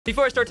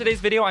Before I start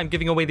today's video, I'm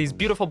giving away these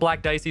beautiful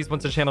black dices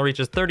once the channel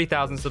reaches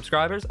 30,000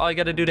 subscribers. All you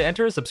gotta do to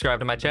enter is subscribe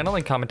to my channel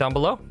and comment down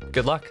below.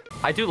 Good luck.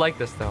 I do like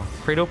this though.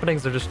 Crate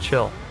openings are just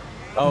chill.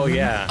 Oh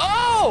yeah.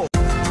 Oh!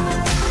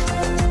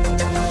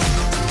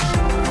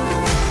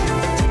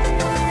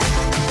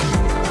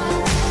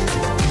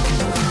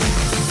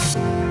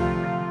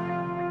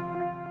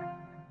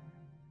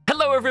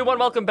 Hello everyone,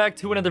 welcome back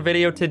to another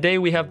video. Today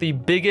we have the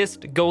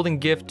biggest Golden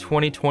Gift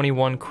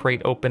 2021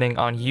 crate opening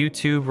on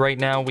YouTube. Right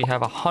now we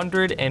have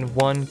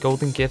 101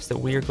 Golden Gifts that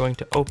we are going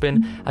to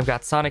open. I've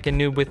got Sonic and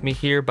Noob with me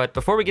here, but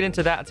before we get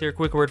into that, let's hear a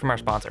quick word from our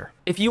sponsor.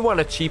 If you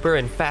want a cheaper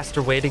and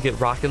faster way to get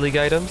Rocket League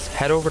items,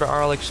 head over to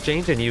RL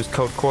Exchange and use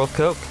code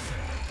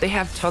CoralCoke. They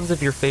have tons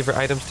of your favorite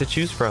items to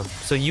choose from,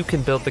 so you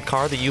can build the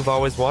car that you've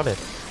always wanted.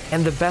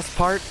 And the best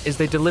part is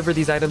they deliver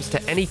these items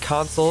to any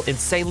console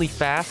insanely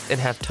fast and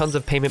have tons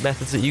of payment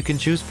methods that you can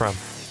choose from.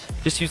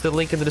 Just use the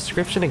link in the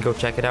description and go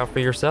check it out for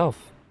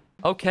yourself.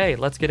 Okay,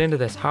 let's get into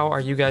this. How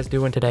are you guys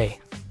doing today?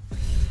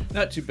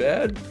 Not too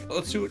bad.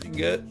 Let's see what you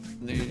get.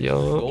 These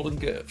Golden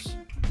Gifts.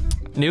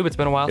 Noob, it's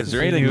been a while. Is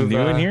there anything new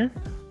in here?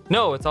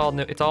 No, it's all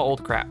new. It's all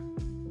old crap.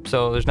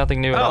 So there's nothing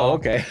new at all. Oh,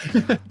 okay.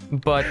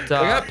 But they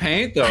got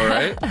paint though,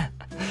 right?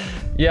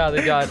 Yeah,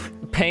 they got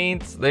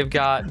paint. They've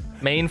got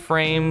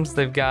mainframes.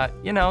 They've got,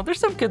 you know, there's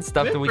some good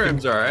stuff that we can.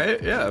 Mainframes, all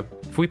right. Yeah.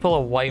 If we pull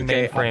a white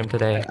mainframe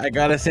today, I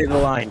gotta say the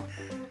line.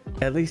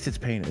 At least it's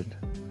painted.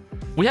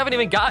 We haven't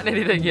even gotten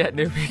anything yet,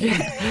 Noob.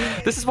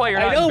 This is why you're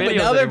not I know, in videos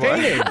but now they're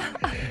anymore.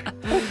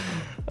 painted.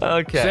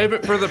 Okay. Save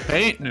it for the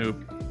paint,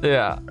 Noob.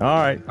 Yeah. All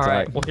right. All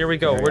right. Well, here we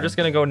go. We're just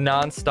gonna go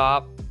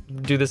non-stop,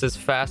 do this as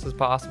fast as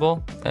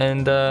possible,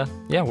 and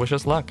yeah, wish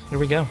us luck. Here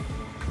we go.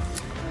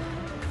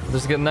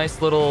 There's a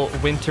nice little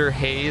winter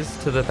haze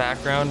to the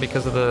background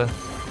because of the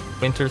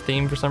winter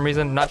theme for some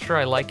reason. Not sure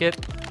I like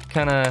it.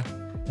 Kind of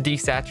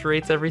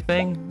desaturates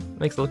everything.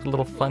 Makes it look a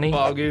little funny.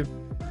 Foggy.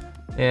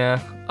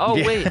 Yeah. Oh,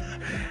 yeah. Wait.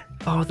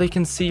 Oh, they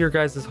can see your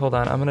guys'. Hold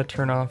on. I'm going to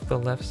turn off the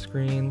left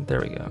screen.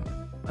 There we go.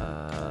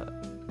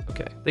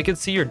 Okay. They can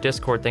see your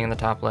Discord thing in the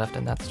top left,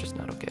 and that's just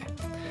not okay.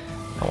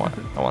 I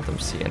want them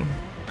seeing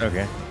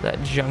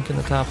that junk in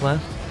the top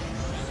left.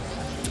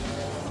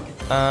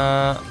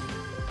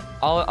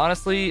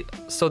 Honestly,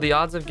 so the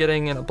odds of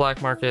getting in a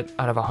black market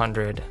out of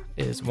 100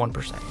 is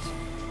 1%.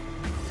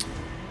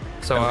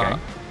 So I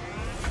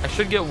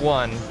should get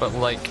one, but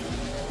like,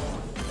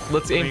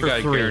 let's aim for 3.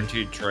 You got a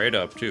guaranteed trade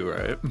up too,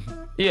 right?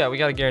 Yeah, we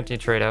got a guaranteed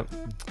trade up.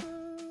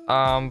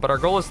 But our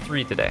goal is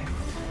 3 today.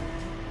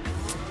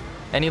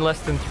 Any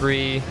less than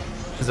 3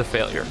 is a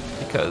failure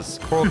because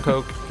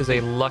CoralCoke is a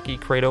lucky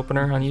crate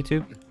opener on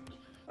YouTube.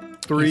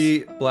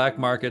 3 black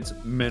markets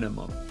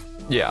minimum.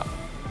 Yeah.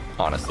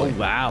 Honestly. Oh,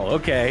 wow.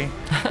 Okay.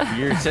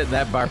 You're setting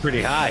that bar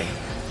pretty high.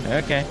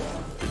 Okay.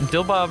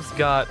 Dillbob's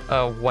got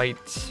a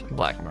white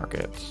black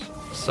market,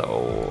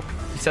 so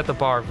he set the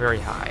bar very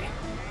high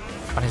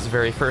on his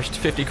very first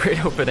 50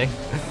 crate opening.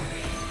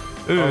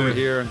 Over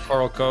here in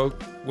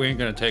CoralCoke, we ain't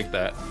gonna take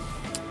that.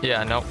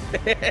 Yeah, no.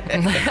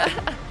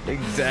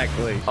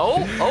 Exactly.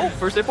 Oh,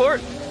 first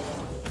import.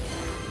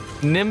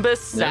 Nimbus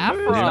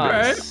Saffron.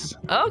 Nice.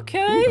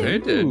 Okay.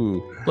 Painted.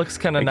 Looks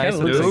kind of nice.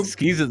 Looks like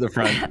skis at the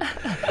front.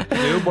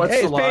 Noob, what's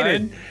the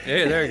line? Painted.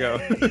 Hey, there you go.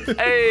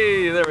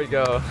 Hey, there we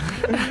go.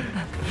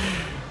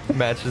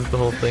 Matches the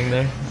whole thing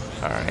there.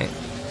 All right.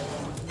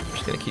 I'm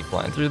just gonna keep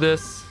flying through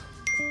this.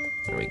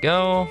 There we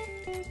go.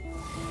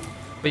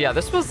 But yeah,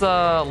 this was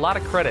a lot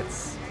of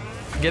credits.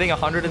 Getting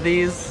 100 of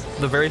these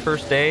the very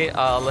first day.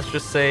 Let's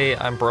just say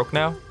I'm broke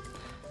now.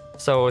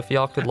 So if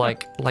y'all could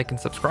like and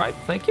subscribe,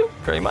 thank you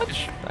very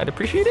much. I'd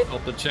appreciate it.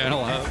 Help the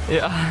channel out.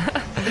 Yeah.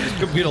 This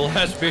could be the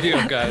last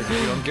video, guys,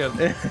 if you don't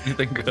get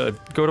anything good.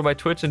 Go to my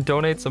Twitch and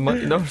donate some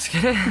money. No, I'm just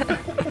kidding.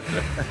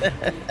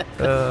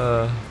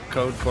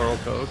 Code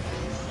CoralCoke.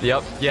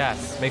 Yep,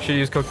 yes. Make sure you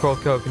use code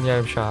CoralCoke in the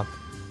item shop.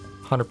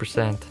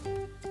 100%.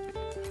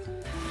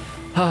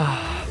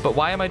 But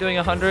why am I doing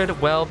 100?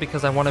 Well,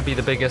 because I want to be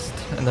the biggest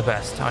and the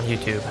best on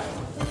YouTube.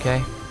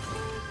 Okay?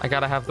 I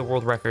gotta have the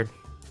world record.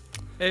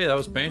 Hey, that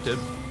was painted.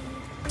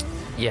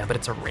 Yeah, but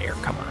it's a rare.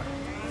 Come on.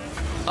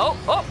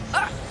 Oh!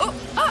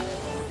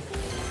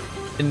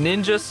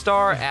 Ninja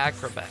Star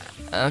Acrobat.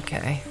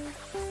 Okay.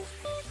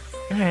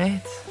 All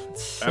right.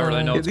 I don't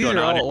really know what's going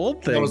on.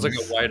 Old things. That was like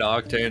a white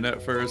octane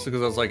at first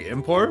because I was like,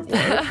 import?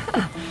 What?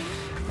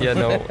 Yeah,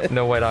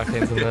 no white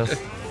octanes in this.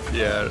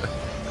 Yeah,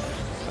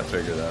 I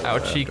figured that out.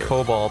 Ouchie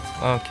Cobalt.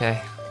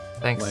 Okay.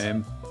 Thanks.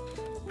 Lame.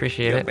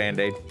 Appreciate it.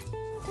 Band-Aid.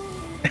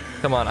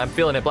 Come on, I'm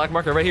feeling it. Black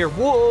market right here.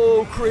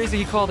 Whoa, crazy,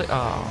 he called it.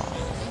 Oh.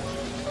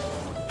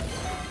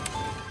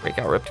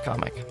 Breakout ripped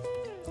comic.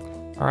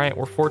 All right,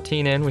 we're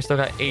 14 in. We still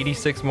got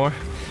 86 more.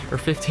 Or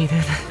 15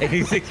 in.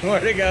 86 more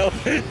to go.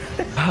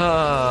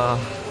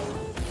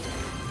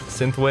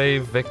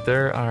 Synthwave,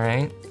 Victor. All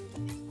right.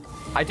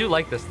 I do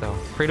like this, though.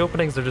 Crate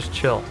openings are just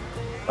chill.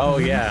 Oh,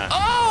 yeah.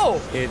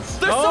 Oh! They're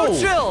so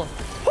chill.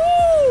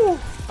 Woo!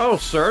 Oh,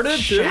 sorted?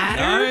 Shattered?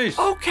 Nice.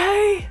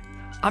 Okay.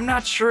 I'm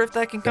not sure if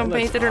that can come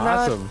painted or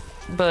not.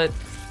 But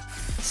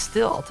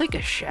still, I'll take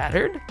a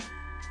shattered.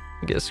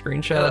 Get a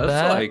screenshot of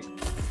that. Like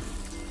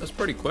That's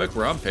pretty quick.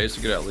 We're on pace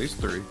to get at least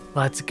 3.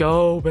 Let's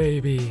go,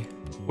 baby.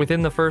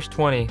 Within the first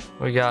 20,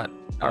 we got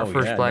our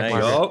first black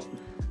market. Yup.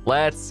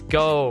 Let's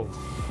go.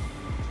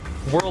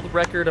 World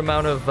record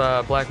amount of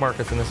black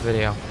markets in this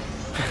video.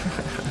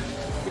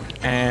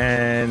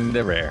 And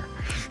the rare.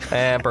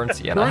 And burnt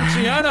sienna. Burnt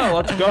sienna,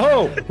 let's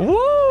go.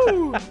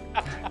 Woo!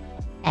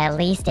 At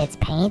least it's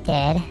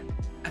painted.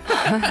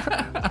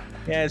 Yeah,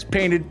 it's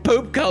painted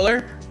poop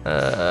color.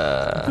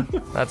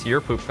 That's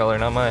your poop color,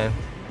 not mine.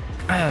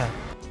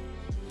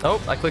 Oh,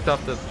 I clicked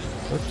off the.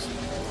 Oops.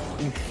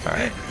 All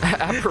right.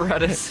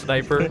 Apparatus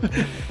sniper.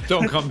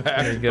 Don't come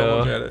back. There you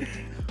go. Don't look at it.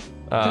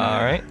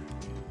 All right.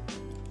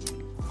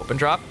 Open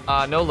drop.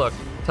 No look.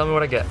 Tell me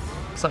what I get.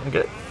 Something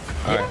good.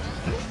 All right.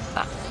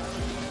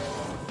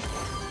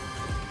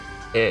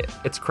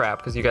 It's crap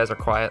because you guys are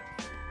quiet.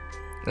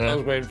 I Yeah.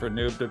 was waiting for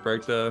Noob to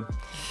break the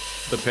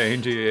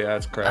paint. Yeah,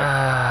 it's crap.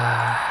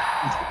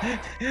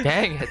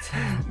 Dang it.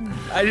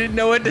 I didn't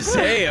know what to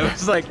say. I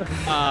was like,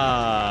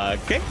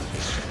 okay.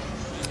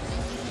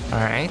 All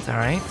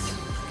right.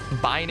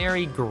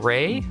 Binary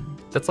gray?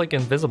 That's like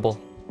invisible.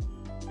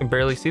 You can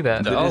barely see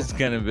that. No. It is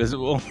kind of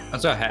visible.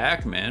 That's a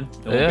hack, man.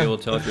 They won't Yeah. be able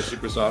to tell if you're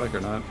supersonic or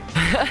not.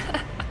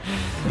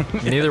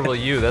 Neither will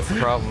you. That's the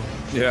problem.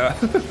 Yeah.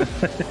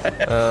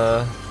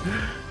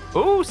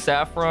 Ooh,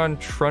 saffron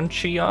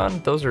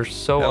truncheon. Those are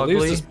so At ugly.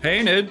 least it's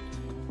painted.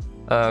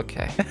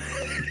 Okay.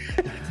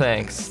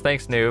 Thanks,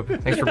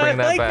 noob. Thanks for bringing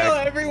I that like how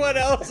back. everyone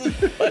else is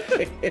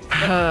playing.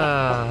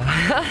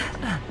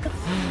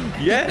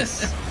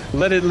 Yes.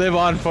 Let it live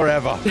on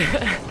forever.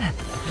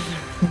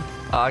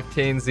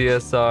 Octane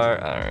ZSR.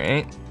 All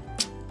right.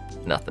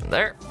 Nothing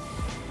there.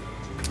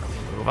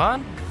 Move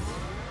on.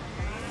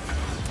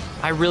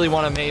 I really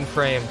want a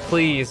mainframe,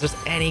 please. Just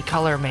any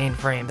color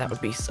mainframe. That would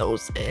be so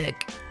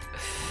sick.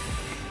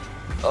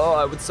 Oh,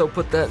 I would so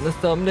put that in the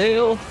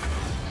thumbnail.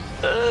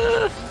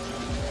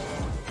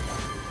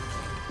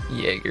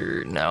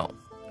 Jaeger, no.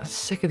 I'm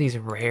sick of these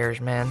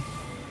rares, man.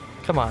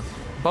 Come on,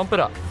 bump it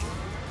up.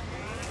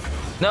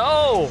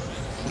 No!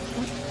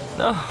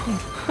 No.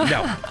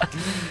 No.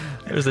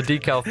 There's a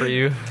decal for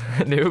you,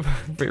 noob,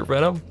 for your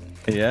Venom.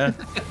 Yeah.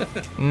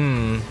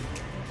 Come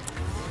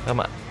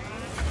on.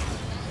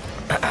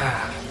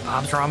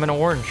 Bob's Ramen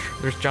Orange.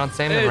 There's John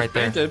Salmon Hey, it's right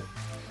there. painted.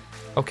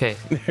 Okay,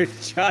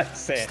 Just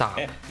saying. stop.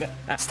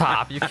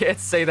 Stop. You can't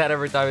say that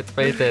every time it's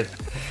painted.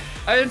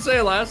 I didn't say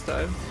it last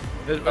time.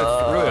 It's really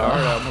hard.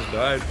 I almost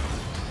died.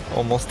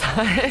 Almost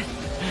died.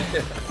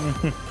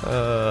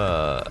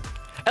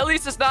 At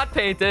least it's not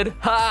painted.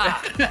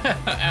 Ha!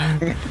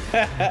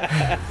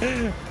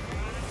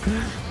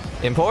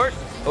 Import.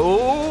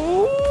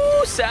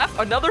 Oh,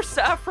 another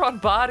saffron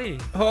body.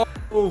 Oh,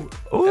 Ooh,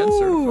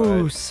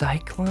 certified.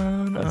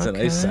 cyclone. That's a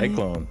nice okay.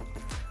 cyclone.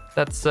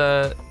 That's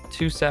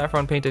 2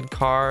 saffron painted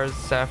cars,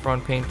 saffron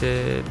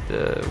painted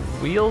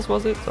wheels,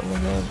 was it? Something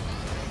like that.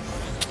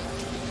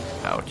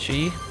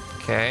 Ouchie.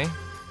 Okay.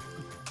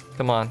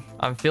 Come on.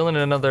 I'm feeling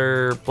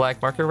another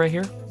black marker right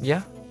here.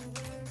 Yeah.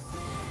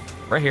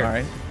 Right here. All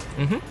right.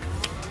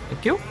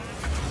 Thank you.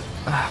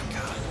 Oh,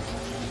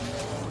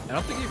 God. I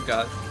don't think you've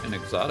got an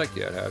exotic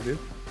yet, have you?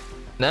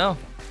 No.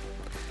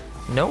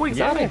 No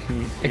exotic.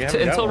 you haven't got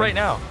Until one. right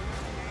now.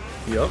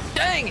 Yep.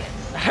 Dang it.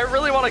 I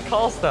really want to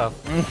call stuff.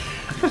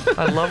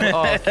 I love it.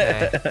 Oh,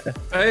 okay.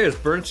 Hey, it's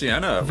burnt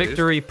sienna. at least.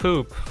 Victory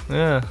poop.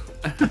 Yeah.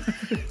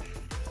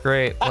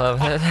 Great. Love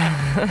it.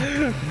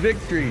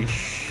 Victory.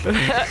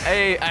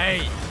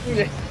 Hey.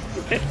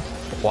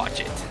 Watch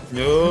it.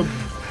 Nope.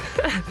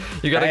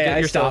 You gotta get I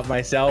yourself. stopped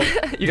myself.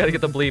 You gotta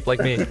get the bleep like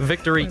me.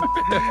 Victory.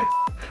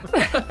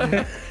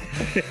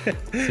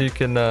 So you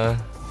can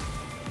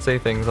say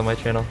things on my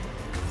channel.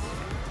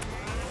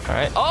 All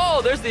right.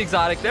 Oh, there's the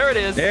exotic. There it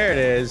is. There it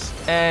is.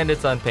 And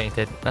it's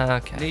unpainted.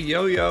 Okay. Hey,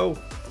 yo-yo.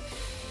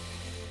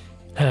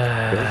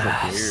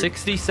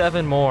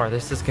 67 more.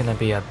 This is gonna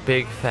be a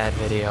big fat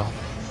video.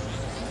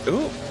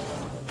 Ooh.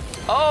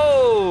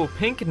 Oh,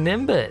 pink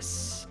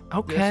Nimbus. It's the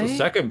Okay.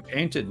 second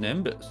painted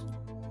Nimbus.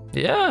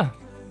 Yeah,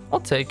 I'll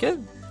take it.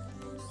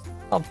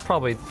 I'll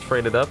probably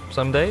trade it up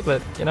someday,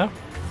 but you know,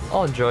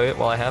 I'll enjoy it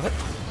while I have it.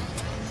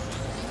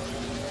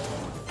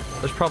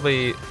 There's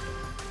probably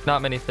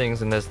not many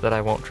things in this that I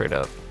won't trade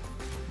up.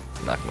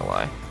 I'm not gonna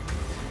lie.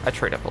 I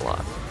trade up a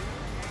lot.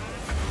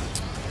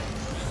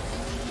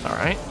 All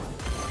right.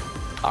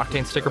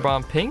 Octane Sticker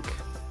Bomb pink.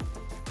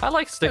 I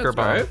like Sticker That's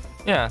Bomb. alright.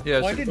 Yeah, Yeah,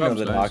 Well, I didn't know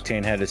that nice.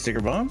 Octane had a sticker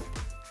bomb.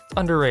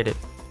 underrated.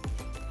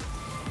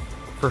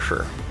 For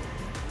sure.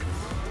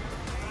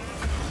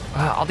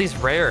 Wow, all these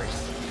rares.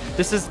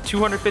 This is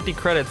 250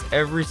 credits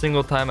every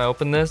single time I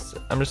open this.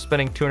 I'm just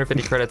spending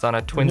 250 credits on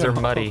a Twins Are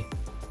Muddy.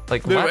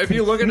 Like, Dude, what? if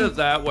you look at it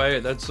that way,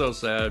 that's so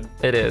sad.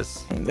 It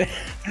is.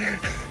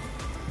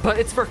 But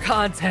it's for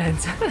content.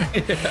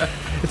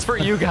 It's for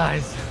you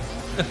guys.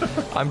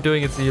 I'm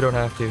doing it so you don't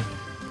have to.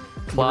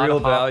 The Clod real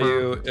Hopper.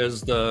 value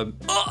is the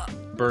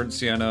burnt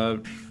sienna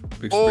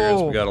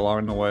experience we got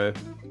along the way.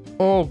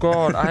 Oh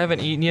god, I haven't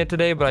eaten yet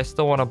today, but I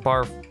still want to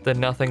barf the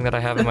nothing that I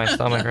have in my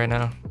stomach right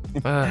now.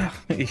 Ugh.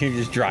 You're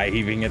just dry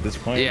heaving at this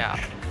point. Yeah,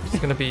 It's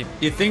gonna be.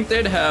 You think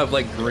they'd have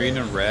like green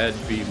and red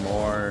be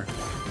more,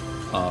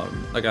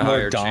 like a More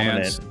higher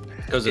dominant. chance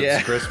because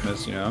it's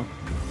Christmas, you know?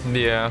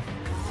 Yeah,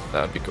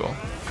 that would be cool.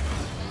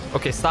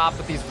 Okay, stop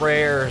with these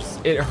rares.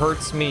 It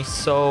hurts me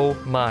so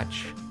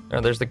much. Oh,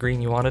 there's the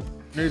green you wanted.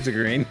 There's a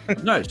green.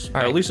 Nice.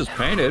 right. At least it's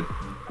painted.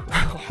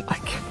 Oh my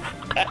god.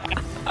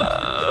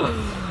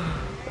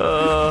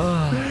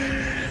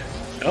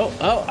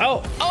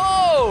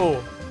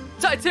 Oh!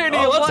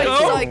 Titanium Oh, let's White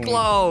go.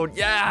 Cyclone!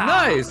 Yeah!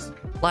 Nice.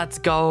 Let's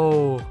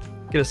go.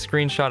 Get a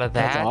screenshot of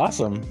that. That's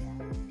awesome.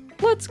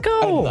 Let's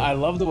go. I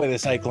love the way the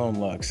Cyclone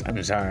looks.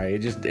 I'm sorry.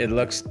 It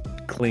looks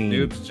clean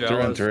Noob's through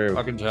and jealous. through.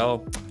 I can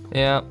tell.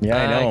 Yeah. Yeah,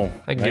 I know,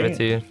 I can give it right?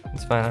 to you.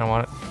 It's fine. I don't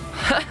want it.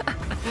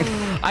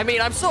 I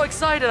mean, I'm so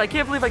excited. I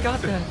can't believe I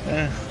got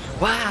that.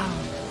 Wow.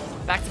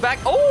 Back to back.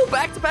 Oh,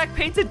 back to back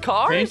painted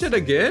cars. Painted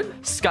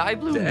again? Sky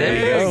blue There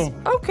you days.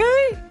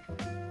 Okay.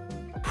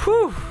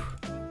 Whew.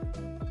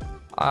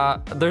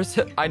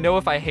 I know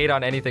if I hate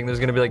on anything, there's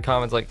gonna be like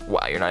comments like,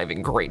 wow, you're not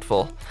even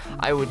grateful.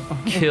 I would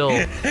kill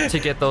to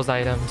get those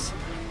items.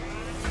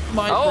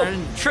 My Oh,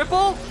 friend.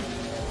 triple?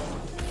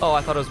 Oh,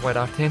 I thought it was white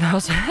octane. I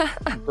was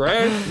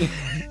Right?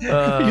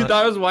 You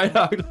thought it was white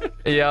octane?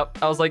 Yep.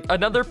 I was like,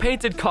 another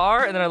painted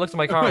car? And then I looked at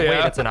my car and Yeah.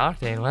 wait, it's an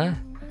octane. What?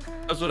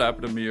 That's what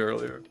happened to me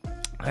earlier.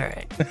 All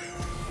right.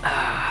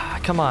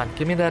 Come on,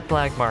 give me that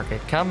black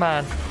market. Come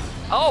on.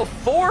 Oh,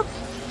 four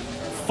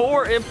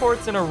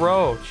imports in a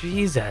row.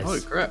 Jesus.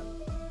 Holy crap.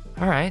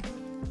 All right,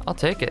 I'll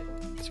take it.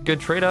 It's good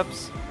trade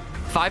ups.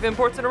 5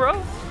 imports in a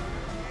row?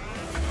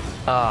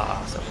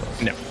 Ah, so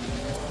close. No.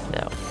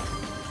 No.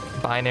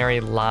 Binary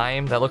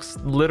lime. That looks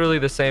literally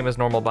the same as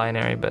normal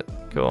binary, but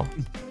cool.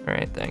 All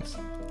right, thanks.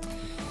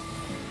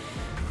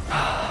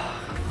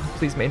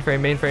 Please, mainframe.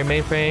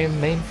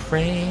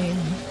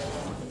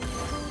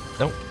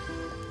 Nope.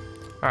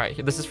 All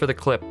right, this is for the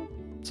clip,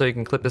 so you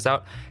can clip this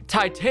out.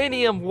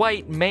 Titanium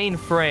white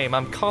mainframe.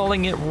 I'm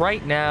calling it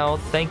right now.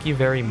 Thank you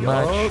very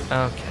much.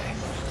 Okay.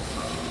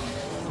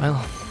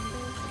 Well,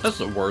 That's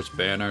the worst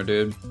banner,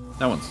 dude.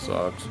 That one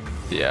sucks.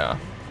 yeah,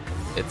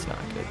 it's not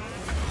good.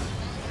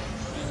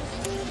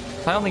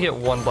 If I only get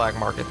one black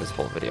market this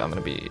whole video, I'm gonna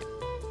be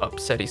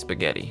upsetty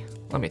spaghetti.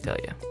 Let me tell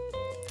you.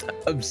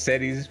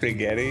 Upsetty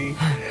spaghetti.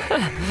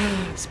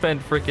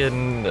 Spent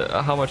freaking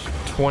how much?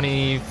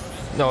 20?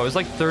 No, it was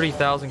like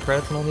 30,000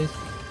 credits on all these.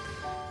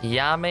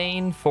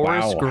 Yaman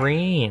forest Wow.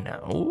 green.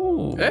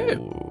 Ooh. Hey,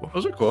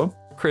 those are cool.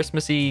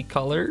 Christmassy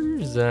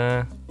colors.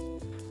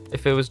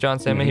 If it was John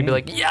Salmon, he'd be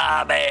like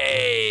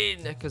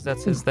Yaman, because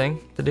that's his thing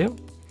to do.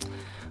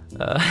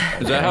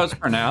 Is that how it's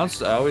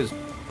pronounced? I always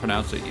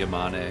pronounce it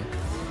Yamane.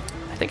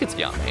 I think it's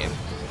Yaman,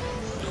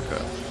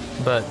 Okay.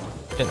 but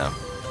you know.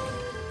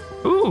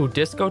 Ooh,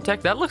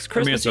 discotheque. That looks I mean,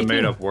 Christmassy. it's a too.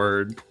 made-up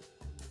word.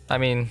 I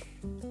mean,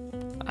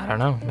 I don't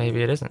know.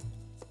 Maybe it isn't.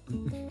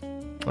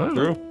 Ooh.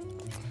 True.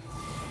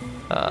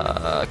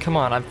 Come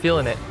on, I'm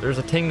feeling it. There's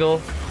a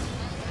tingle.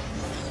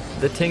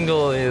 The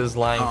tingle is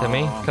lying to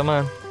me. Come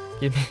on,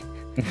 give me.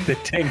 The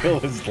tingle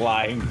is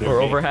lying to We're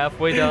me. over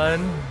halfway done.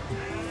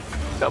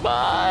 Come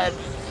on.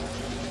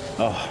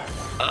 Oh.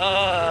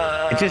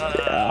 It just,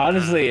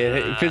 honestly,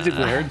 it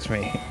physically hurts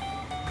me.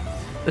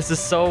 This is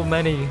so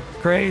many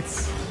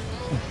crates.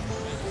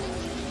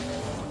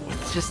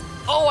 It's just.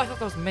 Oh, I thought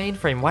that was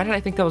mainframe. Why did I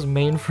think that was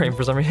mainframe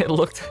for some reason? It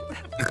looked.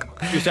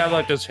 You just have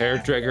like this hair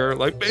trigger,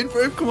 like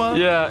mainframe, come on.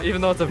 Yeah, even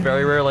though it's a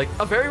very rare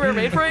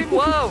mainframe.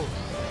 Whoa.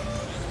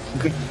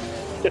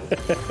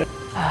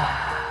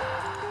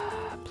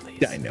 Please.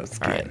 Dino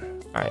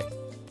skin. All right.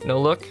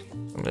 No look.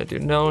 I'm gonna do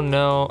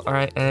no. All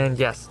right, and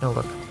yes, no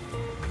look.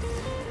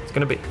 It's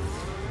gonna be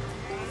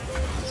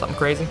something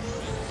crazy.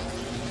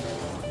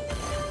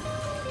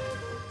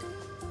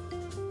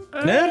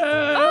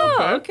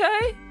 Oh,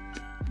 okay.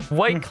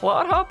 White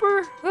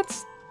clodhopper?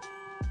 That's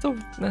so.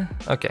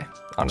 Okay,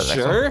 on to the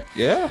next one. Sure.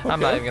 Yeah. I'm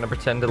not even gonna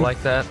pretend to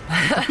like that.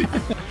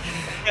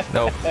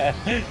 Nope.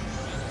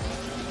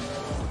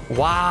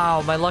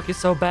 Wow, my luck is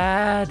so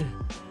bad.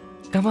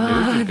 Come You're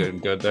on, doing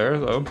good there,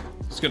 though.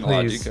 It's getting a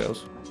lot of Please.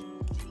 details.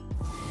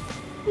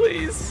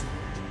 please.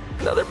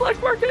 Another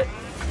black market.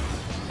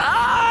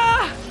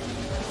 Ah!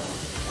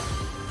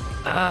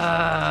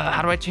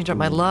 How do I change up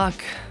my luck?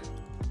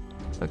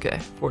 Okay,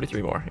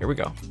 43 more. Here we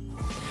go.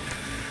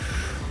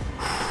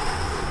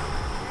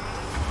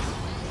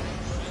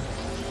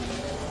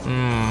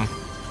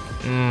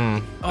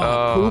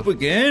 Poop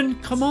again?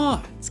 Come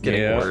on. It's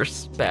getting Yeah.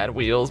 worse. Bad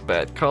wheels,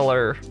 bad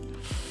color.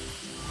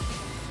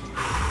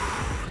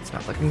 It's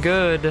not looking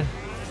good.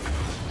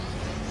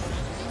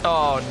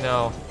 Oh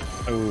no.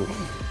 Ooh.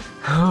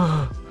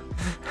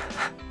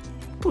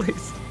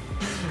 Please.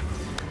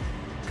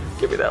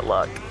 Give me that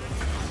luck.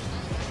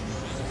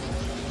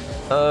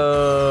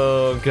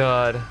 Oh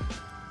god.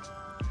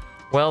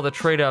 Well, the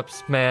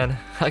trade-ups, man.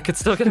 I could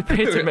still get a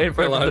painted A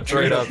mainframe lot with of the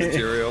trade-ups.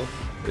 material.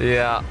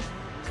 Yeah.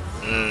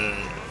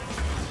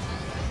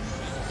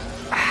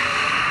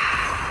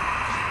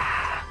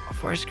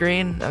 Forest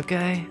green,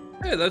 okay.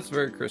 Hey, that's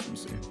very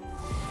Christmassy.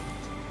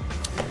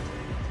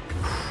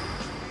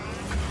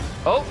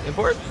 Oh,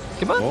 import.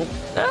 Come on. Oh.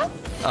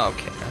 Ah.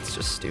 Okay, that's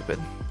just stupid.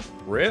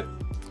 Rip.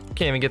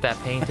 Can't even get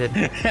that painted.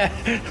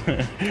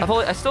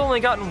 I still only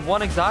gotten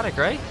one exotic,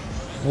 right?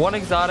 One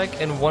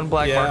exotic and one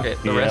black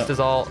market. The rest is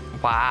all,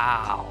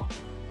 wow.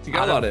 You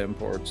got a lot of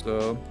imports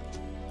though.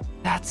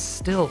 That's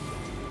still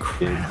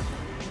crap.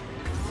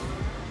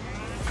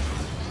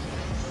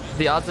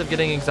 The odds of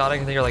getting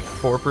exotic, I think, are like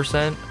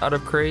 4% out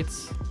of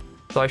crates.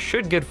 So I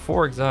should get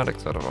 4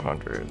 exotics out of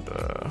 100.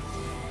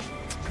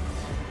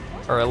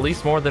 Or at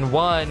least more than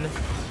one.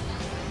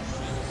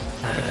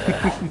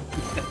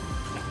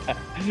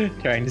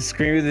 Trying to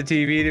scream at the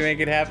TV to make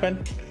it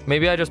happen?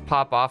 Maybe I just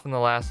pop off in the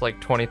last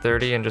like 20,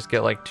 30 and just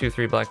get like 2,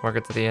 3 black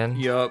markets at the end.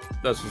 Yup,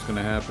 that's what's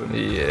gonna happen.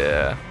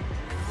 Yeah.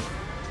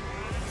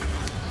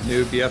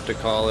 Noob, you have to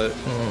call it.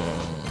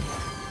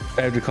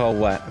 I have to call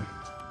what?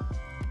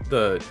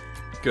 The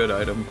good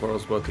item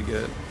Coral's about to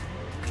get.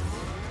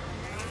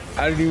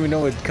 I don't even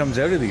know what comes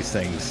out of these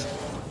things.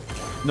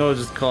 No,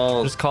 just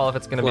call. Just call if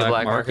it's gonna be a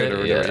black market. or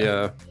whatever.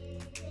 Yeah.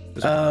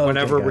 Just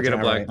whenever we get a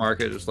black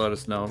market, just let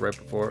us know right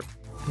before.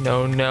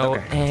 No,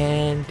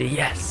 and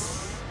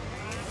yes.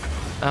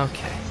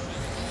 Okay.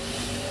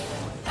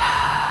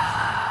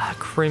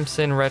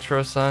 Crimson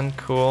Retro Sun,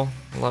 cool.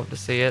 Love to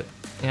see it.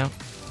 Yeah.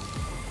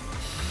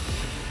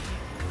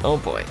 Oh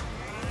boy.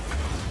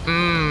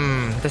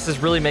 This is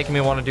really making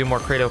me want to do more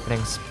crate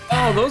openings.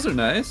 Oh, those are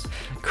nice.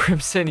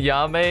 Crimson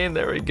Yame,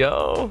 there we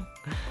go.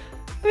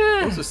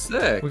 Those are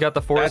sick. We got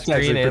the forest That's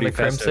green and the pretty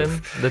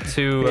crimson, festive. the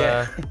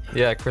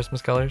two,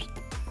 Christmas colors.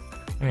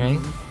 All right.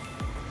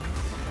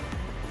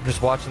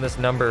 Just watching this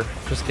number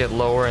just get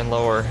lower and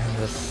lower.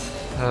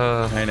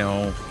 I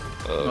know.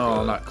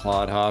 Oh, not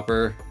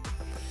Clodhopper.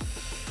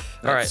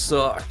 That All right.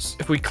 sucks.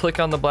 If we click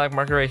on the black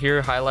marker right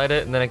here, highlight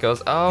it, and then it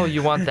goes, oh,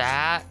 you want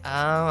that?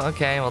 Oh,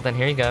 okay. Well, then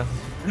here you go.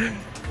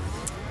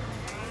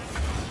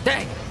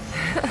 Dang.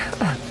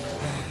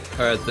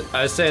 All right,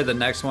 I say the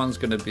next one's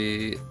gonna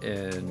be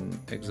in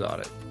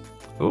exotic.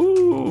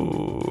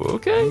 Ooh,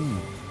 okay.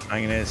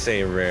 I'm gonna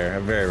say rare,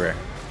 very rare.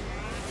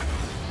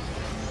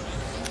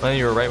 I think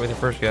you were right with your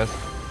first guess.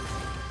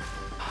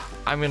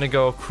 I'm gonna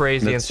go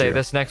crazy and say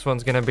this next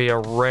one's gonna be a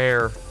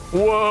rare.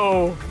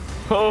 Whoa!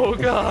 Oh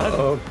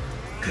god!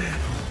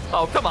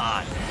 Oh come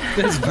on!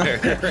 It's very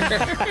rare.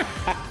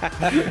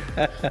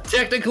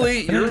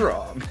 Technically, you're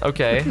wrong.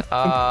 Okay,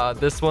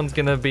 this one's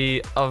gonna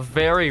be a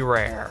very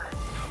rare.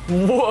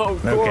 Whoa,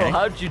 cool! Okay.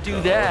 How'd you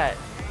do that?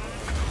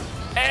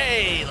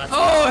 Hey! Let's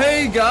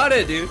Hey, you got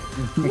it, dude.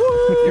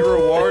 Your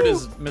reward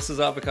is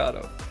Mrs.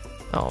 Avocado.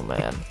 Oh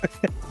man.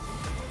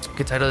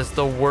 Good title. It's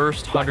the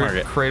worst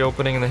 100 crate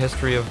opening in the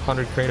history of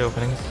 100 crate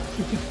openings.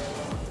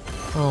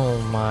 Oh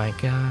my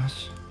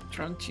gosh.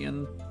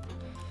 Truncheon.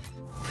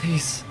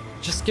 Please,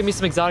 just give me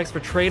some exotics for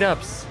trade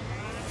ups.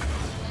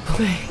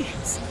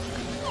 Please.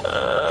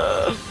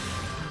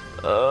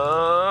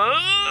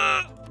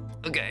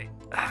 Okay.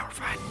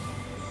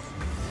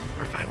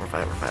 We're fine. We're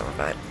fine.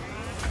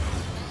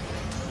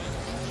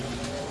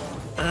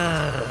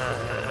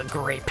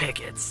 Great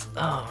pickets.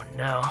 Oh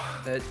no.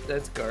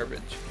 That's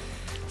garbage.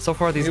 So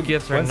far these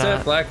gifts are When's not.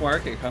 that black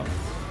market coming?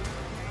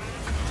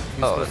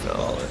 Oh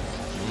no.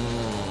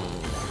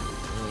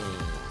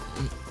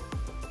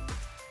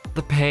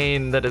 The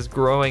pain that is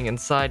growing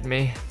inside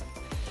me.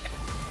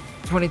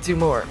 22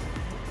 more.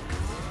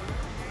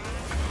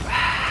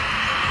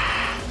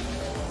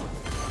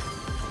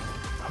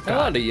 A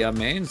lot of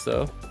yummains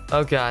though.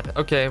 Oh god.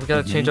 Okay, we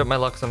gotta change up my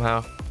luck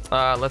somehow.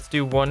 Let's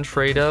do one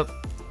trade up,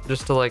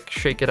 just to like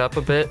shake it up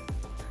a bit.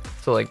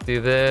 So like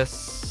do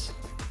this,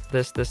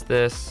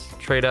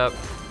 trade up.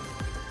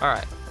 All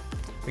right,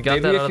 we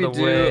got that out of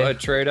the way. Maybe if you do a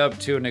trade up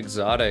to an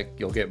exotic,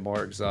 you'll get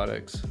more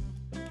exotics.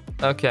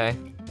 Okay.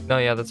 No,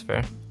 yeah, that's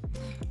fair.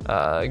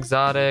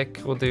 Exotic.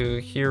 We'll do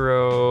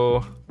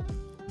hero.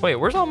 Wait,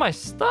 where's all my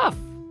stuff?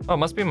 Oh, it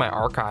must be in my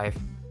archive.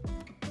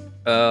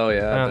 Oh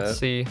yeah. I don't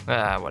see.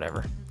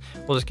 Whatever.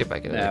 We'll just get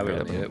back into we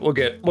don't need it. We'll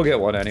get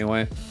one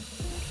anyway.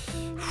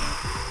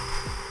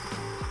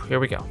 Here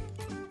we go.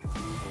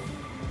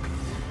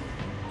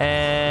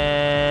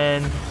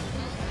 And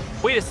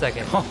wait a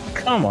second. Oh,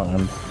 come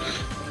on.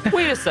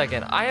 Wait a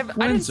second. I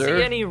didn't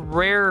see any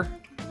rare.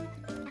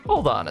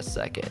 Hold on a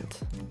second.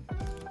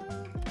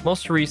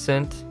 Most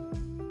recent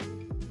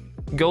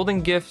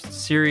Golden Gift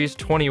Series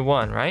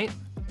 21, right?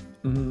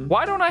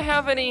 Why don't I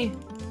have any?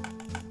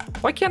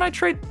 Why can't I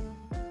trade?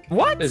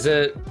 What? Is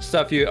it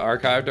stuff you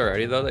archived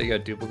already though that you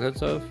got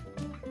duplicates of?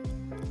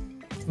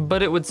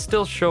 But it would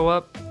still show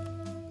up.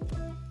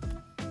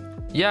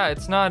 Yeah,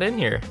 it's not in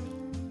here.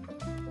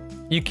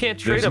 You can't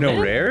trade them There's in?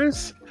 no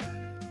rares?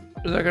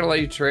 Is that gonna let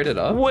you trade it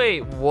up?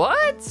 Wait,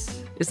 what?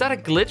 Is that a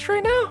glitch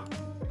right now?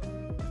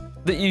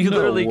 That you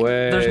literally,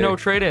 there's no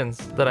trade-ins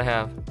that I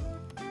have.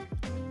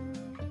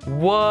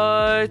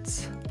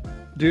 What?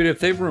 Dude, if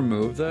they've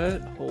removed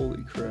that,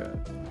 holy crap.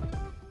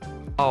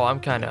 Oh, I'm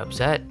kind of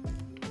upset.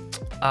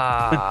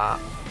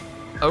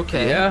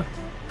 Okay. Yeah.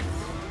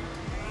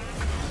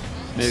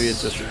 Maybe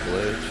it's just a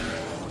glitch.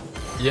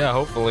 Yeah,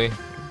 hopefully.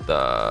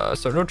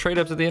 So no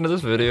trade-ups at the end of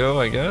this video,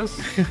 I guess.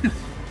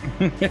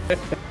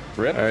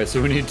 Rip. All right,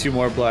 so we need 2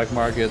 more black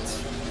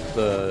markets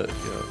the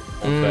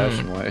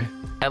old-fashioned way.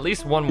 At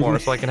least one more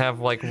so I can have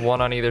like one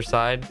on either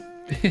side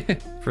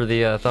for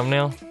the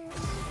thumbnail.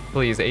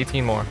 Please,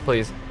 18 more,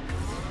 please.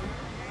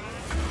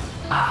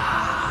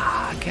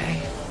 Ah, okay.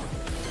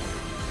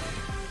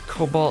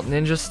 Cobalt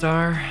Ninja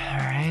Star, all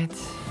right.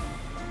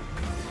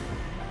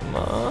 Come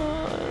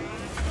on.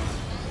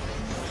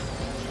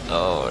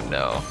 Oh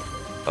no.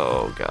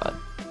 Oh god.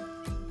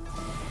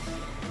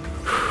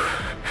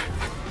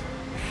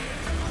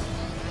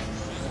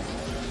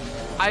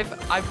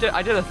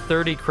 I did a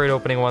 30 crate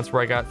opening once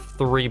where I got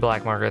 3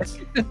 black markets.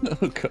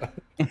 Oh god.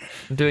 I'm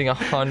doing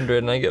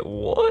 100 and I get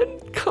 1.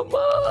 Come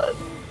on.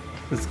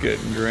 It's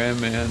getting grim,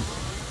 man.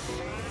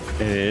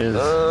 It is.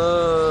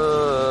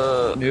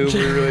 Noob,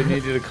 we really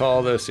need you to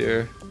call this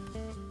here.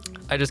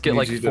 I just get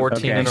like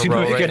 14 in a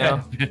row right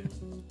now.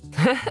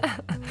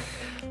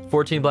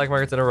 14 black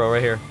markets in a row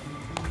right here.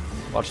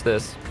 Watch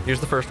this. Here's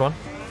the first one.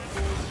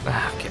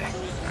 Ah, okay.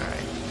 All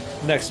right.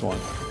 Next one.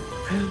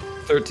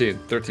 13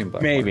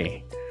 black Maybe.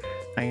 markets.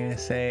 I'm gonna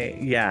say,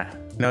 yeah.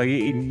 No,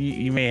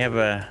 you may have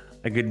a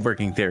good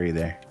working theory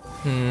there.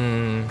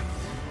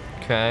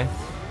 Okay.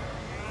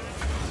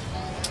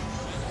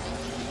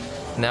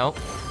 No.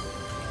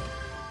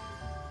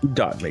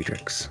 Dot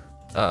matrix.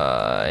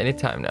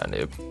 Anytime now,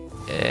 noob.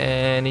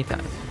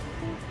 Anytime.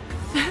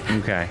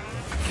 Okay.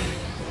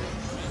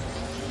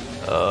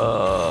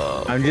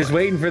 I'm just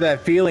waiting for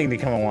that feeling to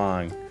come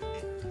along.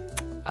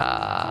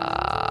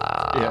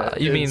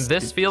 You mean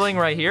this feeling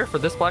right here for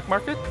this black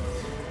market?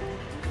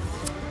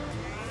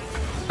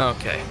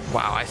 Okay.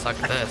 Wow, I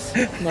suck at this.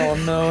 No,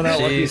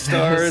 not Lucky Jesus.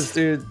 Stars,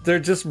 dude. They're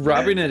just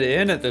rubbing it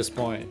in at this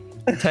point.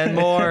 10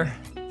 more.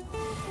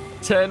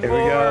 10 Here we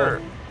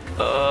more.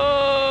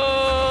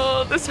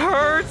 Oh, this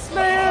hurts,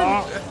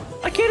 man.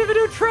 I can't even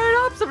do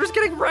trade-ups. I'm just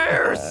getting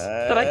rares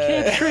that I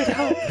can't trade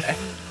out.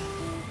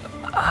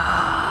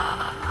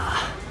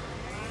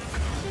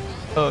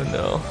 Oh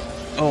no.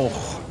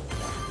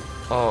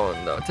 Oh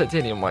no.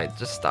 Titanium might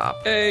just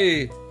stop.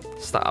 Hey.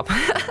 Stop.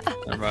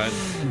 Never mind.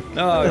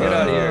 No, get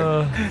out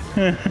of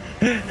here.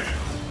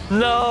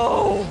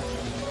 No.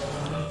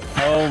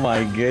 Oh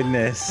my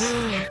goodness.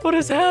 What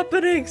is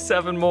happening?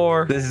 7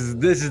 more. This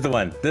is the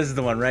one. This is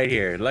the one right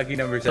here. Lucky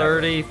number 7.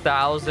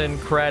 30,000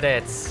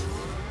 credits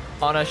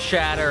on a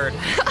shattered.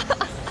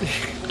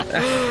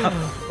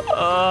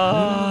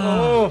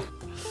 Oh.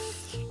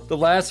 The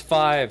last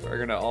 5 are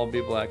gonna all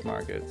be black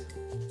markets.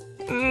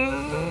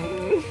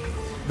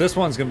 This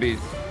one's gonna be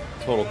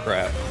total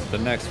crap. The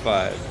next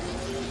 5.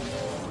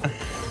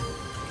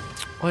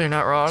 Well, you're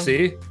not wrong.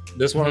 See?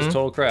 This one is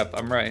total crap.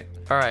 I'm right.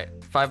 All right,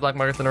 5 black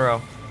markets in a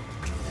row.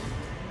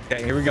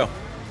 Okay, here we go.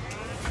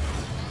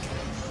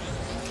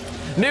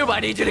 Noob, I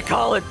need you to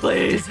call it,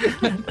 please.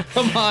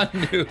 Come on,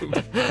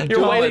 noob.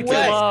 You're waiting too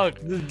what? long.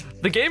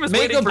 The game is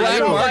Make waiting a for black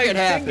you. market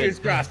happen. Fingers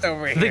crossed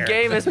over here. The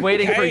game is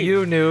waiting for Okay.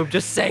 you, noob.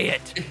 Just say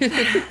it.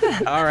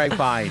 All right,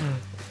 fine.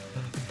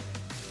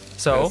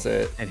 So, That's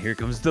it. And here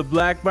comes the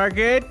black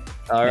market.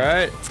 All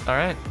right. all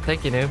right.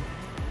 Thank you, noob.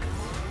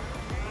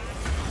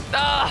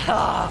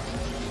 Ah!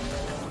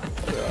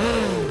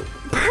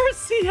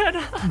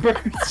 Persiana.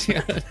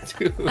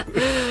 Dude.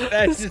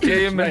 This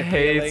game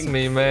hates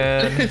me,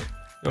 man.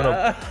 You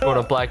want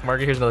a black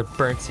market? Here's another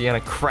burnt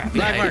sienna. Crappy.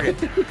 Black market.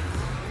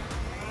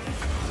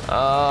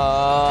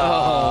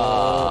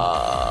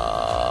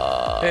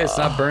 Hey, it's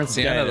not burnt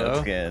sienna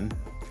though. Skin.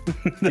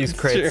 These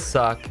crates true.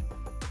 suck.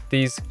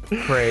 These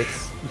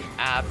crates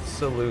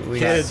absolutely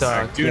Kids,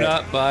 suck. Do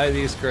not buy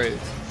these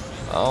crates.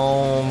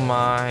 Oh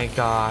my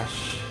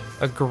gosh.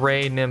 A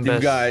gray Nimbus.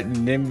 You got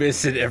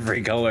Nimbus in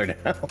every color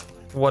now.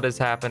 What is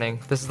happening?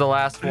 This is the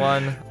last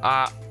one.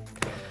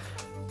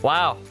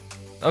 Wow.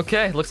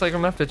 Okay, looks like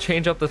I'm gonna have to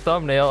change up the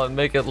thumbnail and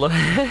make it look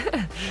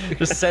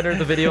just center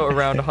the video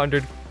around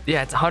 100.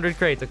 Yeah, it's 100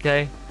 crates,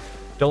 okay?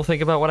 Don't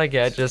think about what I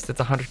get, just it's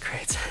 100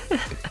 crates.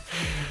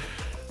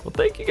 Well,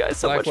 thank you guys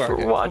so Black much for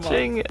market,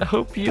 watching. I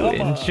hope you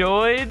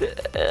enjoyed.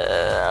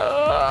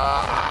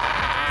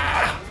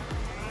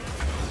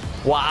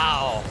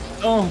 Wow.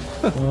 Oh.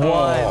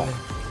 One.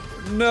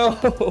 No.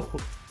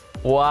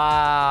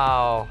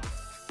 Wow.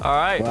 All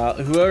right. Well,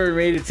 whoever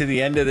made it to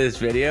the end of this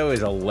video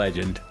is a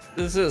legend.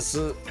 This is it's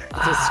a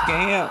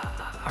scam.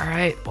 All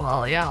right.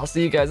 Well, yeah, I'll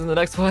see you guys in the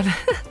next one.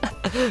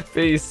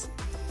 Peace.